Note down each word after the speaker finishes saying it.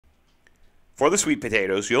For the sweet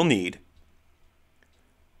potatoes, you'll need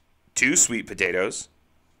 2 sweet potatoes,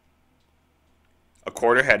 a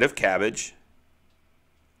quarter head of cabbage,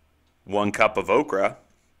 1 cup of okra,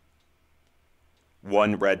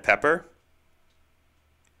 1 red pepper,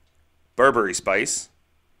 Berbere spice,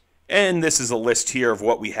 and this is a list here of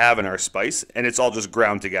what we have in our spice, and it's all just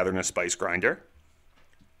ground together in a spice grinder,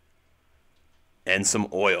 and some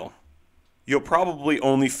oil. You'll probably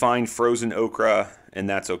only find frozen okra, and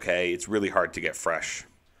that's okay. It's really hard to get fresh.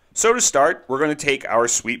 So to start, we're going to take our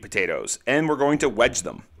sweet potatoes, and we're going to wedge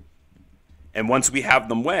them. And once we have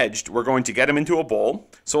them wedged, we're going to get them into a bowl.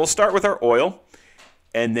 So we'll start with our oil,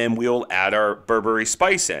 and then we'll add our Berbere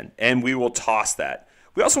spice in, and we will toss that.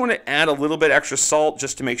 We also want to add a little bit extra salt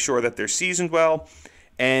just to make sure that they're seasoned well.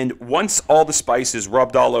 And once all the spice is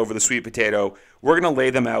rubbed all over the sweet potato, we're going to lay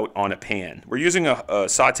them out on a pan. We're using a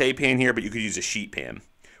saute pan here, but you could use a sheet pan.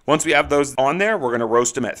 Once we have those on there, we're going to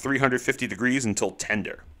roast them at 350 degrees until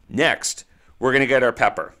tender. Next, we're going to get our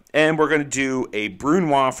pepper, and we're going to do a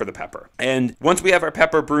brunoise for the pepper. And once we have our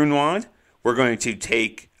pepper brunoise, we're going to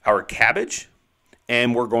take our cabbage,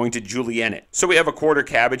 and we're going to julienne it. So we have a quarter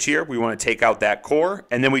cabbage here. We want to take out that core,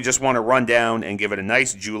 and then we just want to run down and give it a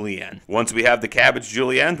nice julienne. Once we have the cabbage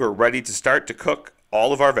julienne, we're ready to start to cook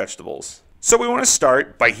all of our vegetables. So we want to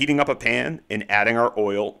start by heating up a pan and adding our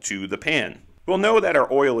oil to the pan. We'll know that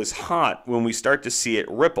our oil is hot when we start to see it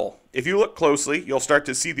ripple. If you look closely, you'll start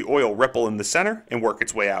to see the oil ripple in the center and work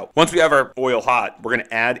its way out. Once we have our oil hot, we're going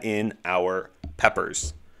to add in our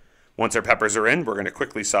peppers. Once our peppers are in, we're going to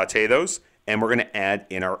quickly saute those, and we're going to add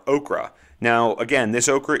in our okra. Now, again, this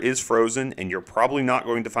okra is frozen, and you're probably not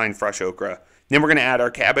going to find fresh okra. Then we're going to add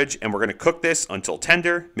our cabbage, and we're going to cook this until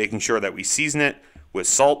tender, making sure that we season it with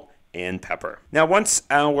salt and pepper. Now, once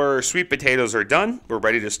our sweet potatoes are done, we're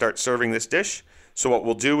ready to start serving this dish. So what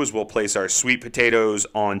we'll do is we'll place our sweet potatoes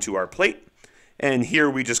onto our plate, and here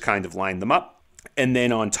we just kind of line them up. And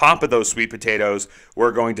then on top of those sweet potatoes,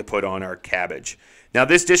 we're going to put on our cabbage. Now,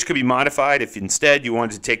 this dish could be modified if instead you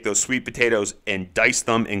wanted to take those sweet potatoes and dice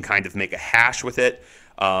them and kind of make a hash with it.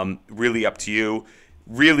 Really up to you.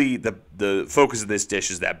 Really, the focus of this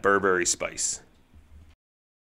dish is that Berbere spice.